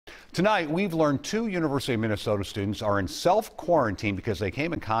Tonight, we've learned 2 University of Minnesota students are in self-quarantine because they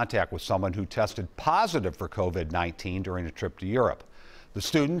came in contact with someone who tested positive for COVID-19 during a trip to Europe. The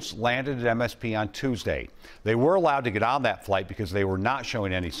students landed at MSP on Tuesday. They were allowed to get on that flight because they were not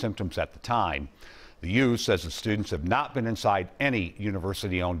showing any symptoms at the time. The U says the students have not been inside any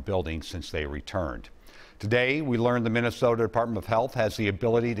university-owned building since they returned. Today, we learned the Minnesota Department of Health has the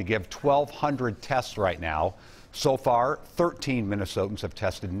ability to give 1,200 tests right now. So far, 13 Minnesotans have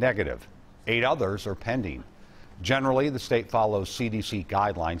tested negative. 8 others are pending. Generally, the state follows CDC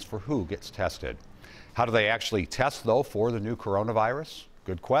guidelines for who gets tested. How do they actually test, though, for the new coronavirus?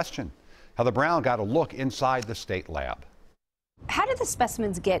 Good question. Heather Brown got a look inside the state lab. How did the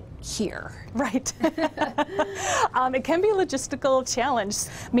specimens get here? Right. It can be a logistical challenge.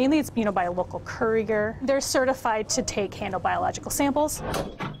 Mainly it's by a local courier. They're certified to handle biological samples.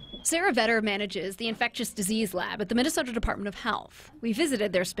 Sarah Vetter manages the Infectious Disease Lab at the Minnesota Department of Health. We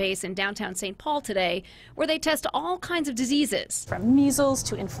visited their space in downtown St. Paul today, where they test all kinds of diseases. From measles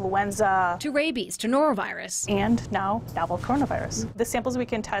to influenza. To rabies, to norovirus. And now novel coronavirus. The samples we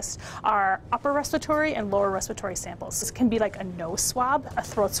can test are upper respiratory and lower respiratory samples. This can be like a nose swab, a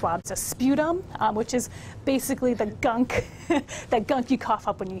throat swab. It's a sputum, which is basically the gunk, that gunk you cough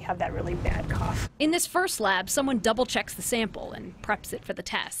up when you have that really bad cough. In this first lab, someone double checks the sample and preps it for the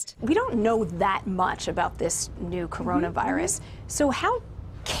test. We don't know that much about this new coronavirus. So how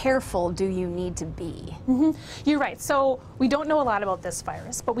careful do you need to be? You're right. So we don't know a lot about this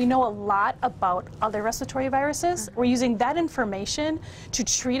virus, but we know a lot about other respiratory viruses. We're using that information to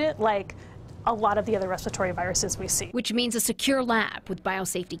treat it like a lot of the other respiratory viruses we see. Which means a secure lab with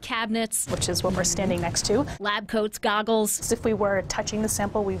biosafety cabinets. Which is what we're standing next to. Lab coats, goggles. So if we were touching the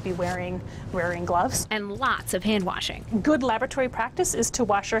sample, we'd be wearing gloves. And lots of hand washing. Good laboratory practice is to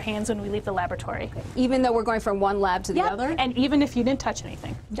wash our hands when we leave the laboratory. Even though we're going from one lab to the other? And even if you didn't touch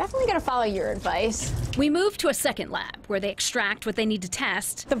anything. Definitely going to follow your advice. We move to a second lab where they extract what they need to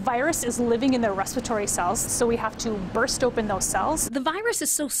test. The virus is living in their respiratory cells, so we have to burst open those cells. The virus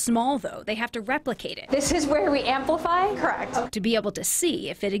is so small, though, they have to replicate it. This is where we amplify? Correct. To be able to see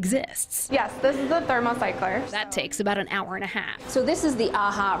if it exists. Yes, this is the thermocycler. That takes about an hour and a half. So this is the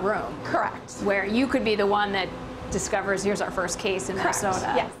aha room. Correct. Where you could be the one that discovers here's our first case in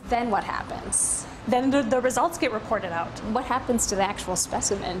Minnesota. Yes. Then what happens? Then the results get reported out. What happens to the actual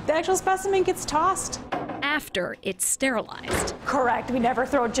specimen? The actual specimen gets tossed. After it's sterilized. Correct. We never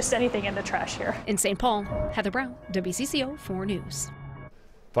throw just anything in the trash here. In St. Paul, Heather Brown, WCCO 4 News.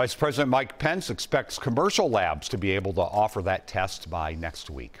 Vice President Mike Pence expects commercial labs to be able to offer that test by next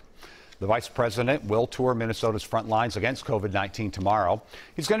week. The Vice President will tour Minnesota's front lines against COVID-19 tomorrow.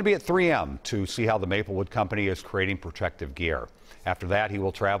 He's going to be at 3M to see how the Maplewood Company is creating protective gear. After that, he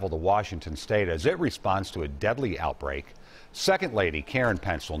will travel to Washington State as it responds to a deadly outbreak. Second Lady Karen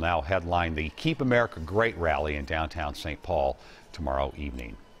Pence will now headline the Keep America Great rally in downtown St. Paul tomorrow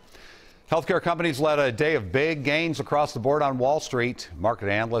evening. Healthcare companies led a day of big gains across the board on Wall Street. Market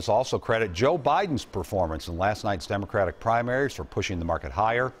analysts also credit Joe Biden's performance in last night's Democratic primaries for pushing the market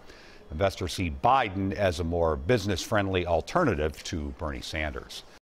higher. Investors see Biden as a more business-friendly alternative to Bernie Sanders.